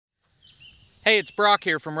Hey, it's Brock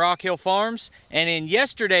here from Rock Hill Farms, and in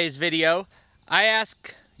yesterday's video I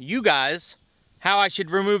asked you guys how I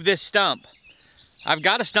should remove this stump. I've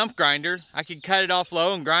got a stump grinder. I could cut it off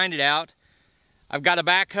low and grind it out. I've got a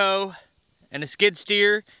backhoe and a skid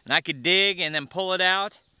steer, and I could dig and then pull it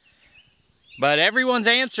out. But everyone's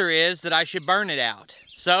answer is that I should burn it out.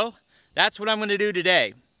 So that's what I'm going to do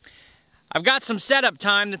today. I've got some setup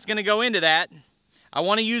time that's going to go into that. I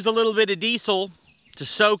want to use a little bit of diesel to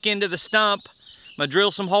soak into the stump. I'm going to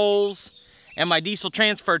drill some holes, and my diesel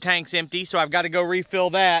transfer tank's empty, so I've got to go refill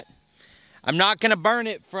that. I'm not going to burn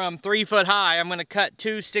it from 3 foot high. I'm going to cut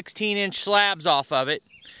two 16-inch slabs off of it.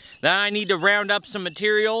 Then I need to round up some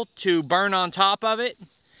material to burn on top of it,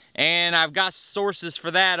 and I've got sources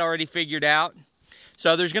for that already figured out.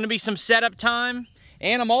 So there's going to be some setup time,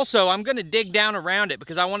 and I'm going to dig down around it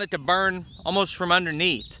because I want it to burn almost from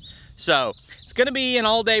underneath. So it's going to be an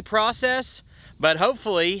all-day process, but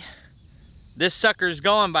hopefully this sucker's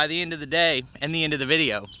gone by the end of the day and the end of the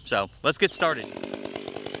video. So let's get started.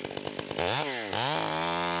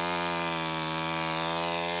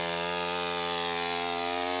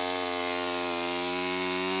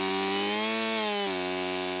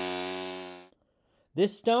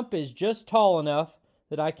 This stump is just tall enough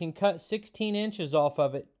that I can cut 16 inches off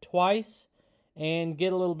of it twice and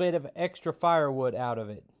get a little bit of extra firewood out of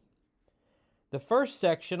it. The first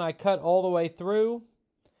section I cut all the way through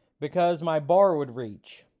because my bar would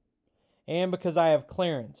reach and because I have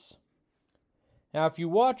clearance. Now if you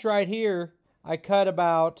watch right here, I cut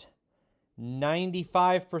about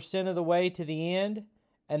 95% of the way to the end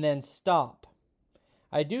and then stop.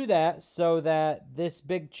 I do that so that this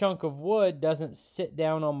big chunk of wood doesn't sit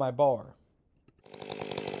down on my bar.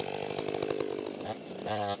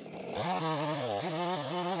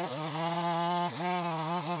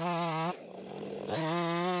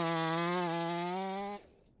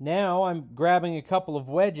 Now I'm grabbing a couple of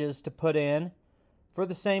wedges to put in for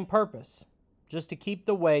the same purpose, just to keep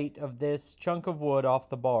the weight of this chunk of wood off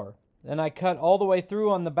the bar. Then I cut all the way through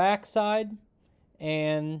on the back side,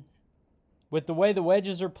 and with the way the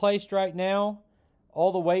wedges are placed right now,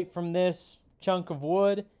 all the weight from this chunk of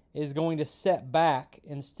wood is going to set back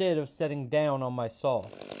instead of setting down on my saw.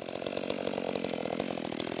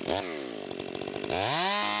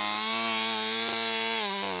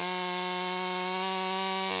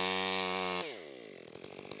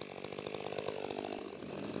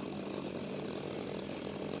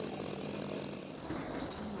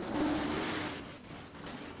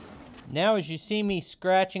 Now as you see me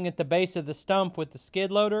scratching at the base of the stump with the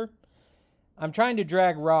skid loader, I'm trying to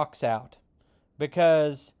drag rocks out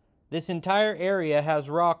because this entire area has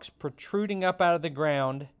rocks protruding up out of the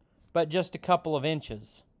ground, but just a couple of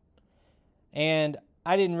inches. And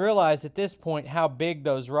I didn't realize at this point how big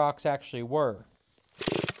those rocks actually were.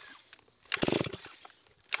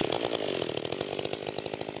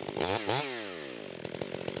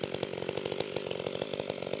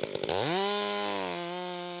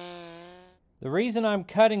 The reason I'm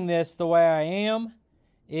cutting this the way I am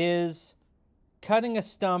is cutting a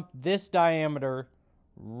stump this diameter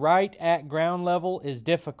right at ground level is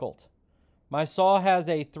difficult. My saw has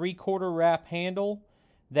a 3/4 wrap handle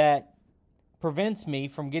that prevents me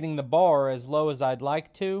from getting the bar as low as I'd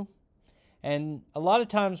like to. And a lot of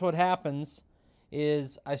times what happens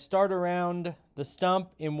is I start around the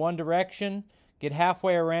stump in one direction, get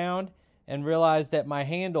halfway around, and realize that my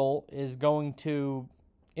handle is going to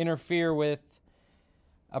interfere with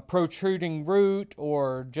a protruding root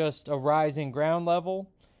or just a rising ground level,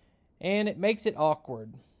 and it makes it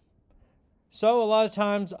awkward. So a lot of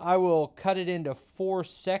times I will cut it into 4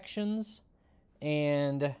 sections,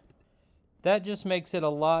 and that just makes it a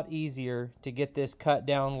lot easier to get this cut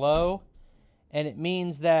down low, and it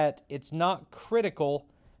means that it's not critical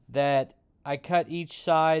that I cut each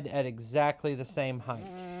side at exactly the same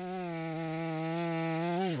height.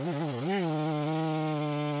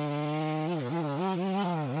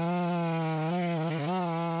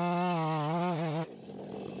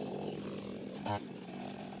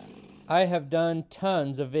 I have done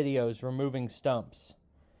tons of videos removing stumps.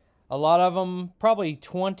 A lot of them probably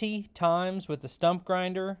 20 times with the stump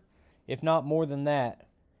grinder, if not more than that.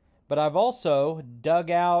 But I've also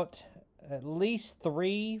dug out at least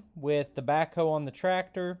 3 with the backhoe on the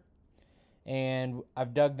tractor, and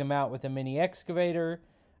I've dug them out with a mini excavator.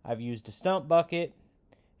 I've used a stump bucket,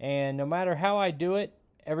 and no matter how I do it,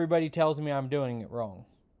 everybody tells me I'm doing it wrong.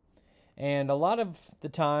 And a lot of the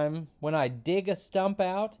time when I dig a stump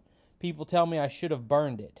out, people tell me I should have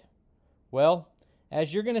burned it. Well,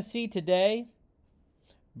 as you're going to see today,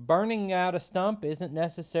 burning out a stump isn't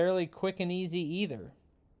necessarily quick and easy either.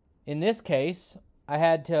 In this case, I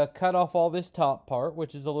had to cut off all this top part,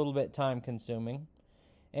 which is a little bit time consuming.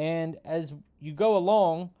 And as you go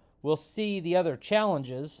along, we'll see the other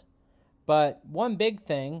challenges. But one big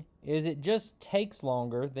thing is it just takes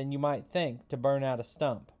longer than you might think to burn out a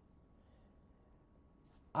stump.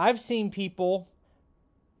 I've seen people,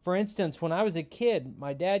 for instance, when I was a kid,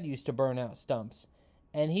 my dad used to burn out stumps.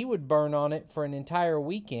 And he would burn on it for an entire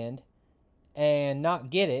weekend and not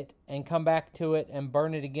get it and come back to it and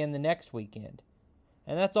burn it again the next weekend.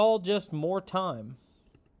 And that's all just more time.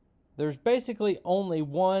 There's basically only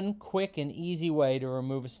one quick and easy way to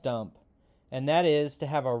remove a stump, and that is to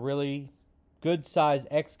have a really good size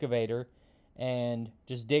excavator and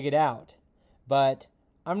just dig it out. But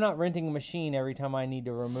I'm not renting a machine every time I need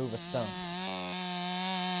to remove a stump.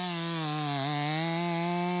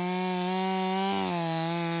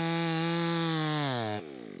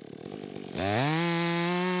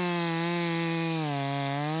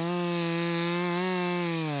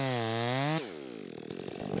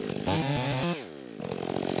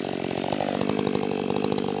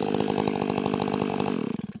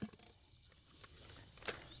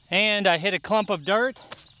 And I hit a clump of dirt.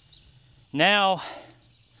 Now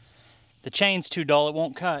the chain's too dull, it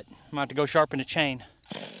won't cut. I'm gonna have to go sharpen the chain.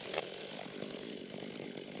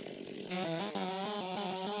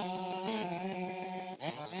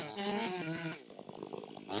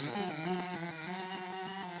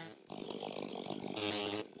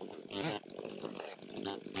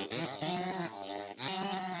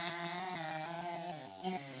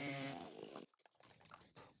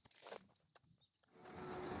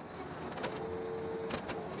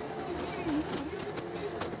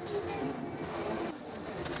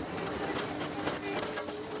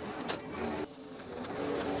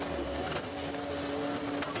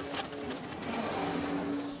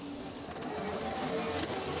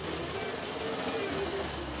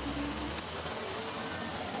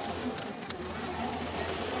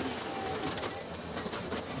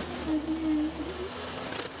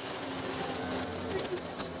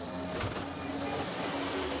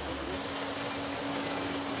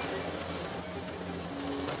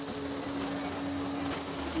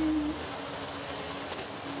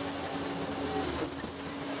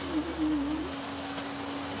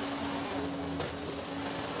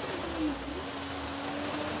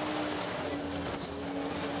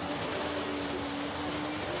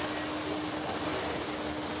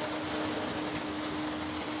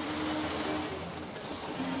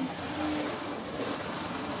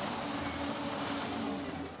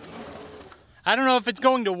 I don't know if it's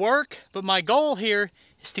going to work, but my goal here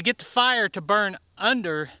is to get the fire to burn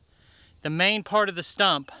under the main part of the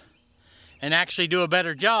stump and actually do a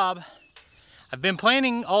better job. I've been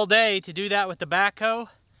planning all day to do that with the backhoe,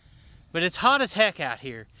 but it's hot as heck out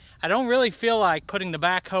here. I don't really feel like putting the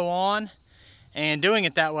backhoe on and doing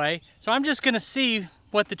it that way, so I'm just gonna see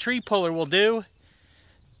what the tree puller will do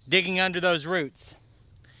digging under those roots.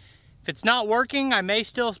 If it's not working, I may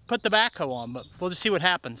still put the backhoe on, but we'll just see what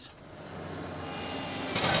happens.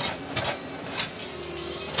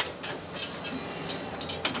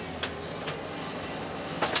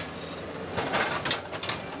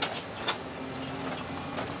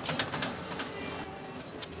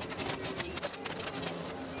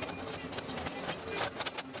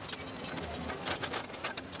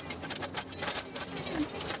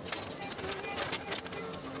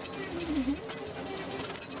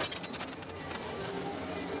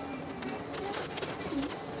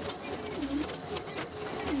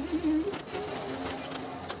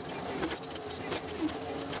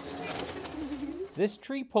 This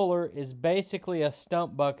tree puller is basically a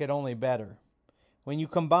stump bucket, only better. When you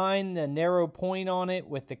combine the narrow point on it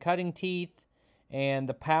with the cutting teeth and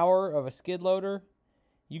the power of a skid loader,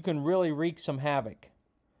 you can really wreak some havoc.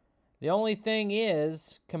 The only thing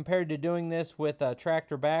is, compared to doing this with a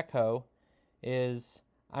tractor backhoe, is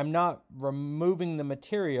I'm not removing the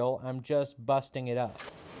material, I'm just busting it up.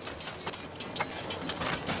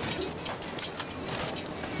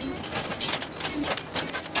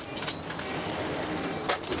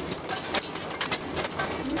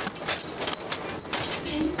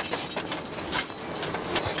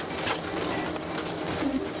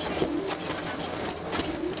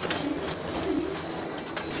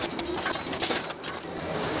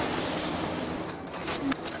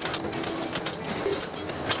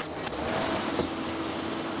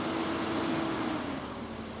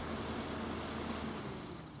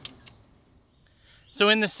 So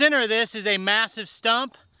in the center of this is a massive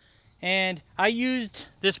stump, and I used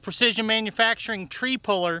this precision manufacturing tree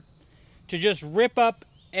puller to just rip up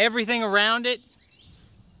everything around it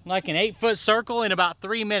like an 8-foot circle in about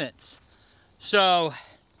 3 minutes. So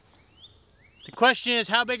The question is,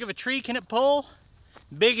 how big of a tree can it pull?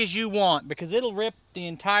 Big as you want, because it'll rip the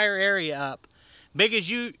entire area up. Big as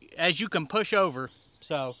you can push over.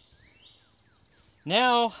 So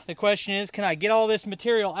now the question is, can I get all this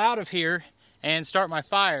material out of here and start my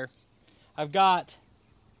fire? I've got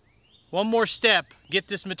one more step. Get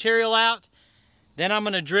this material out, then I'm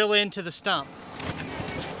going to drill into the stump.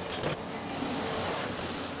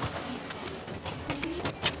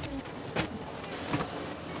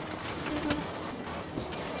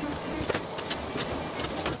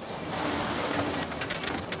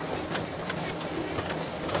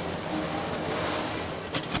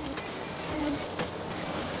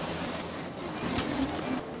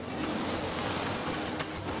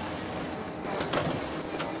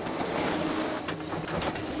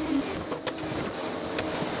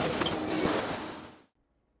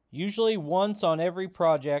 Usually once on every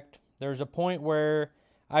project, there's a point where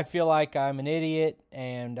I feel like I'm an idiot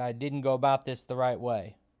and I didn't go about this the right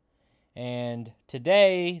way. And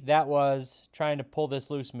today, that was trying to pull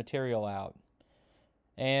this loose material out.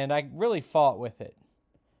 And I really fought with it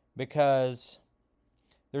because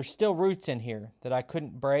there's still roots in here that I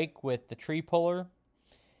couldn't break with the tree puller.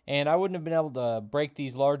 And I wouldn't have been able to break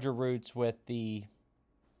these larger roots with the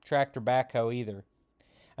tractor backhoe either.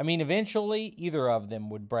 I mean, eventually, either of them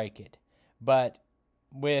would break it. But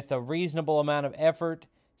with a reasonable amount of effort,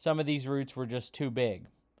 some of these roots were just too big.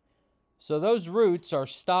 So those roots are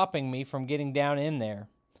stopping me from getting down in there.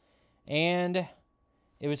 And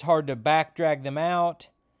it was hard to back drag them out.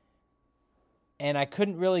 And I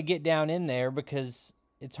couldn't really get down in there because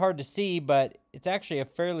it's hard to see, but it's actually a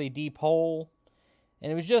fairly deep hole.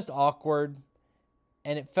 And it was just awkward.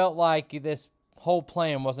 And it felt like this whole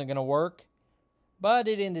plan wasn't going to work. But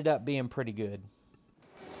it ended up being pretty good.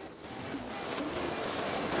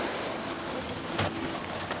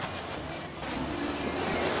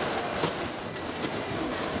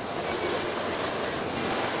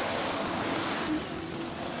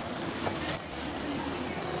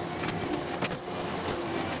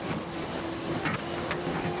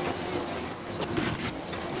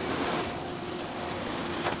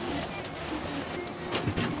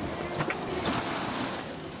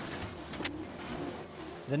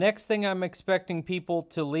 The next thing I'm expecting people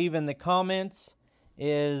to leave in the comments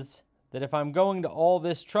is that if I'm going to all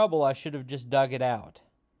this trouble, I should have just dug it out.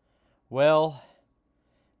 Well,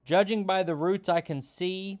 judging by the roots I can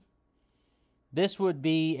see, this would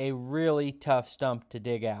be a really tough stump to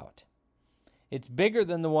dig out. It's bigger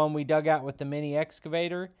than the one we dug out with the mini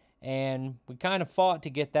excavator, and we kind of fought to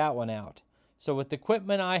get that one out. So with the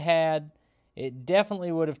equipment I had, it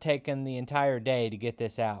definitely would have taken the entire day to get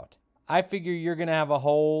this out. I figure you're going to have a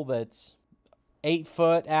hole that's 8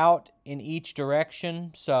 foot out in each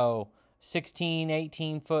direction, so 16,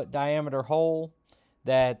 18 foot diameter hole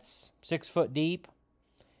that's 6 foot deep,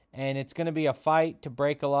 and it's going to be a fight to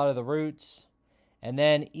break a lot of the roots, and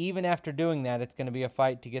then even after doing that, it's going to be a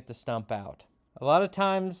fight to get the stump out. A lot of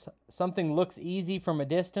times, something looks easy from a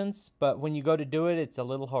distance, but when you go to do it, it's a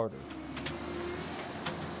little harder.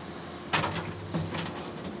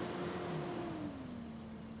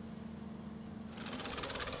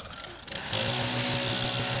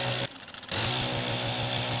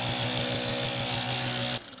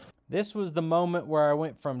 This was the moment where I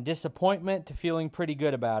went from disappointment to feeling pretty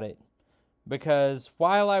good about it. Because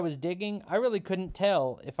while I was digging, I really couldn't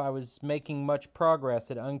tell if I was making much progress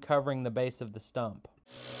at uncovering the base of the stump.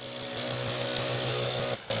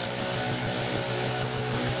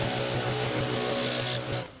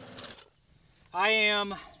 I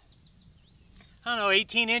am,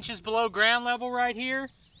 18 inches below ground level right here.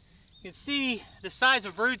 You can see the size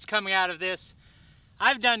of roots coming out of this.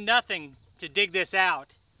 I've done nothing to dig this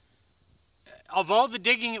out. Of all the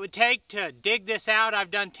digging it would take to dig this out, I've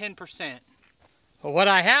done 10%. But what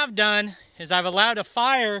I have done is I've allowed a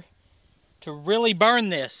fire to really burn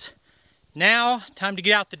this. Now, time to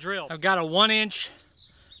get out the drill. I've got a 1-inch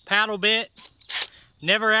paddle bit.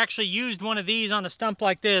 Never actually used one of these on a stump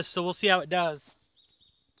like this, so we'll see how it does.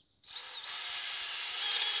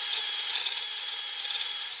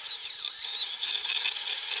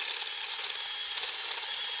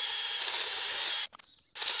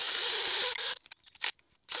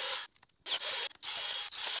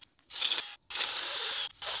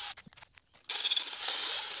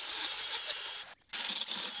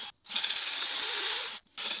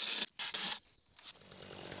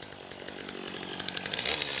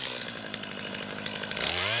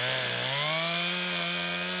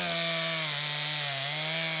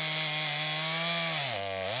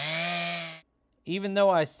 Even though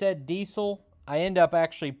I said diesel, I end up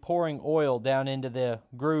actually pouring oil down into the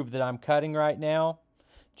groove that I'm cutting right now,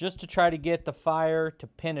 just to try to get the fire to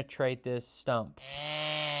penetrate this stump.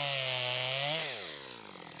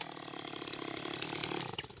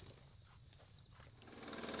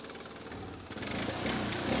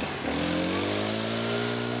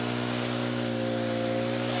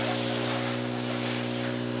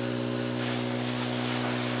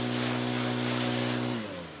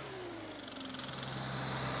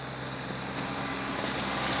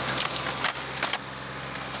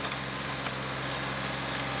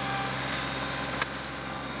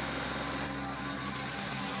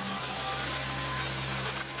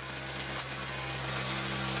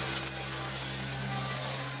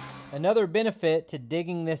 Another benefit to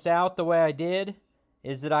digging this out the way I did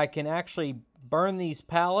is that I can actually burn these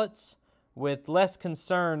pallets with less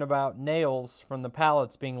concern about nails from the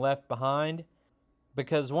pallets being left behind,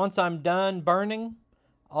 because once I'm done burning,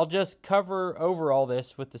 I'll just cover over all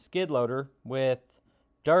this with the skid loader with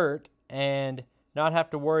dirt and not have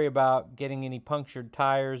to worry about getting any punctured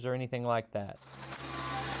tires or anything like that.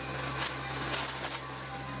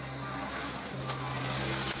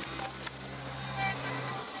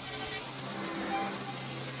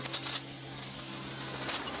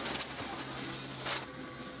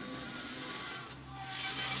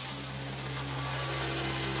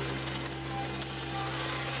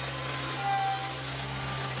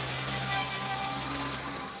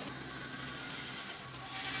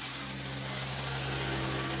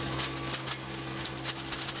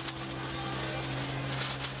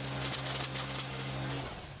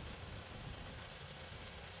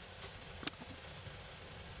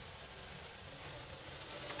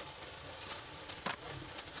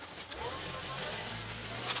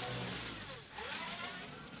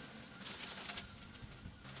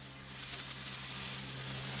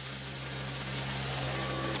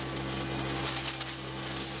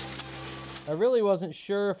 I really wasn't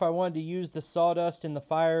sure if I wanted to use the sawdust in the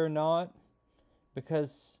fire or not,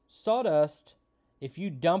 because sawdust, if you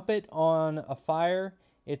dump it on a fire,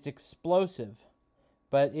 it's explosive.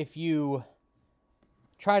 But if you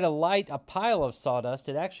try to light a pile of sawdust,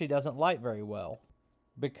 it actually doesn't light very well,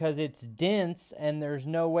 because it's dense and there's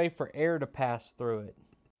no way for air to pass through it.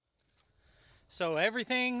 So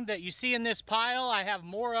everything that you see in this pile, I have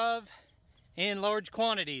more of in large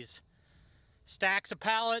quantities. Stacks of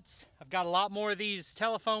pallets. I've got a lot more of these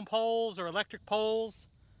telephone poles or electric poles.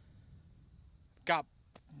 Got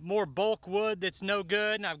more bulk wood that's no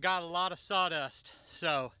good, and I've got a lot of sawdust.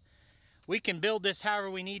 So we can build this however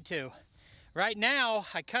we need to. Right now,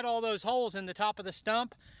 I cut all those holes in the top of the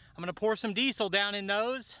stump. I'm gonna pour some diesel down in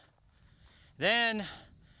those. Then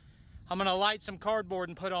I'm gonna light some cardboard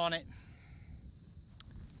and put on it.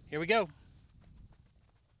 Here we go.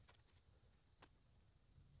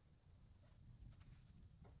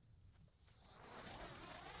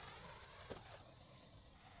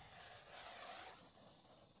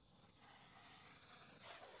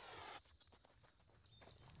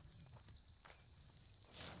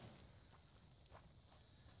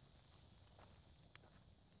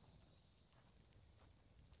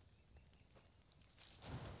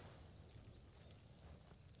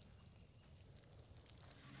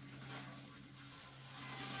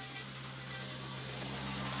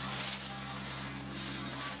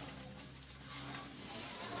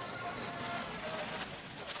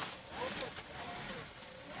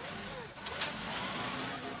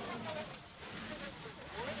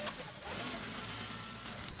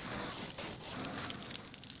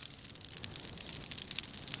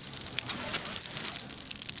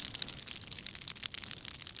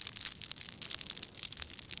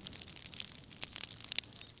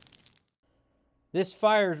 This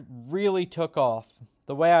fire really took off.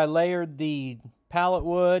 The way I layered the pallet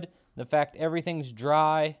wood, the fact everything's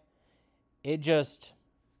dry, it just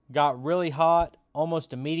got really hot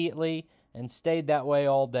almost immediately and stayed that way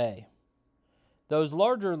all day. Those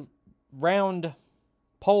larger round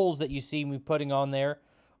poles that you see me putting on there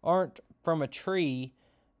aren't from a tree.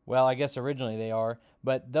 Well, I guess originally they are,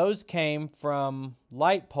 but those came from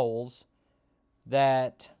light poles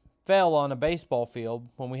that fell on a baseball field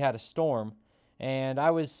when we had a storm. And I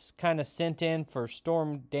was kind of sent in for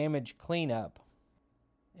storm damage cleanup.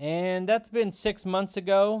 And that's been 6 months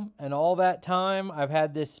ago, and all that time I've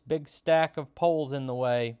had this big stack of poles in the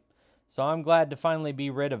way, so I'm glad to finally be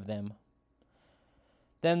rid of them.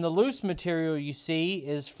 Then the loose material you see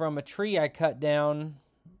is from a tree I cut down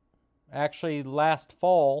actually last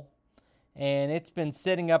fall, and it's been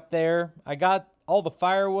sitting up there. I got all the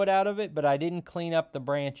firewood out of it, but I didn't clean up the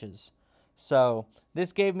branches. So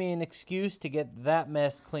this gave me an excuse to get that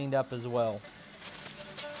mess cleaned up as well.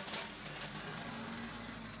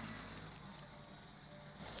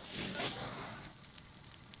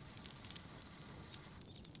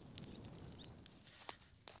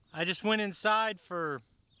 I just went inside for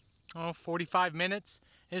 45 minutes.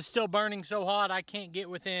 It's still burning so hot I can't get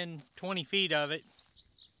within 20 feet of it.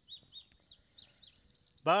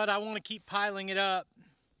 But I want to keep piling it up.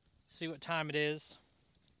 See what time it is.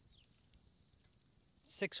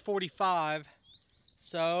 6:45.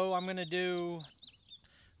 So I'm going to do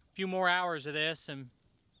a few more hours of this and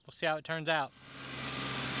we'll see how it turns out.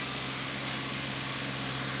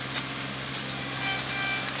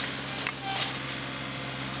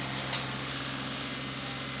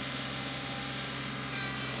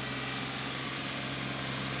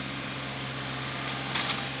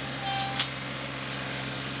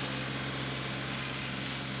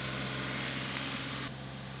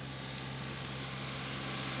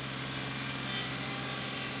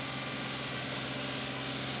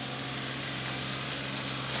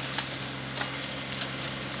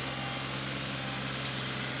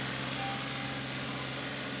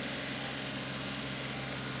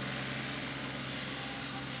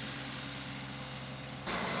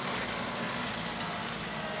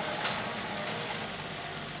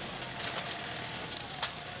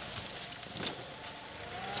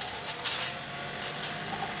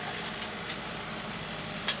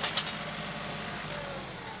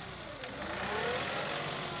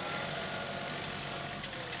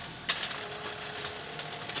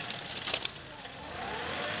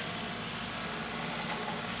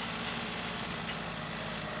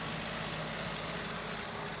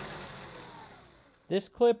 This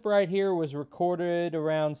clip right here was recorded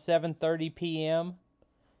around 7:30 p.m.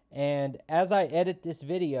 and as I edit this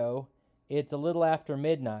video, it's a little after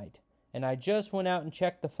midnight. And I just went out and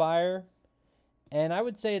checked the fire, and I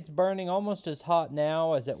would say it's burning almost as hot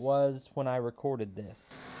now as it was when I recorded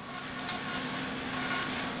this.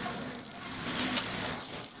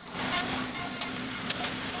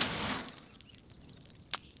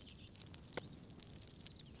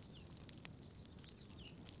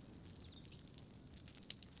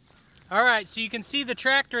 Alright, so you can see the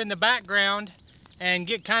tractor in the background and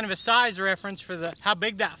get kind of a size reference for how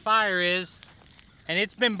big that fire is. And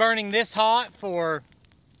it's been burning this hot for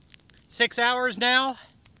 6 hours now.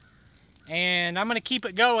 And I'm going to keep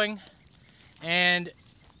it going. And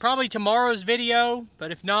probably tomorrow's video,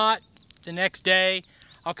 but if not, the next day,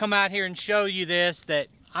 I'll come out here and show you this, that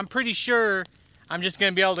I'm pretty sure I'm just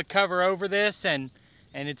going to be able to cover over this and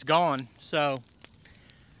it's gone. So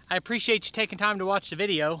I appreciate you taking time to watch the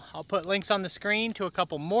video. I'll put links on the screen to a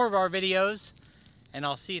couple more of our videos, and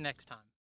I'll see you next time.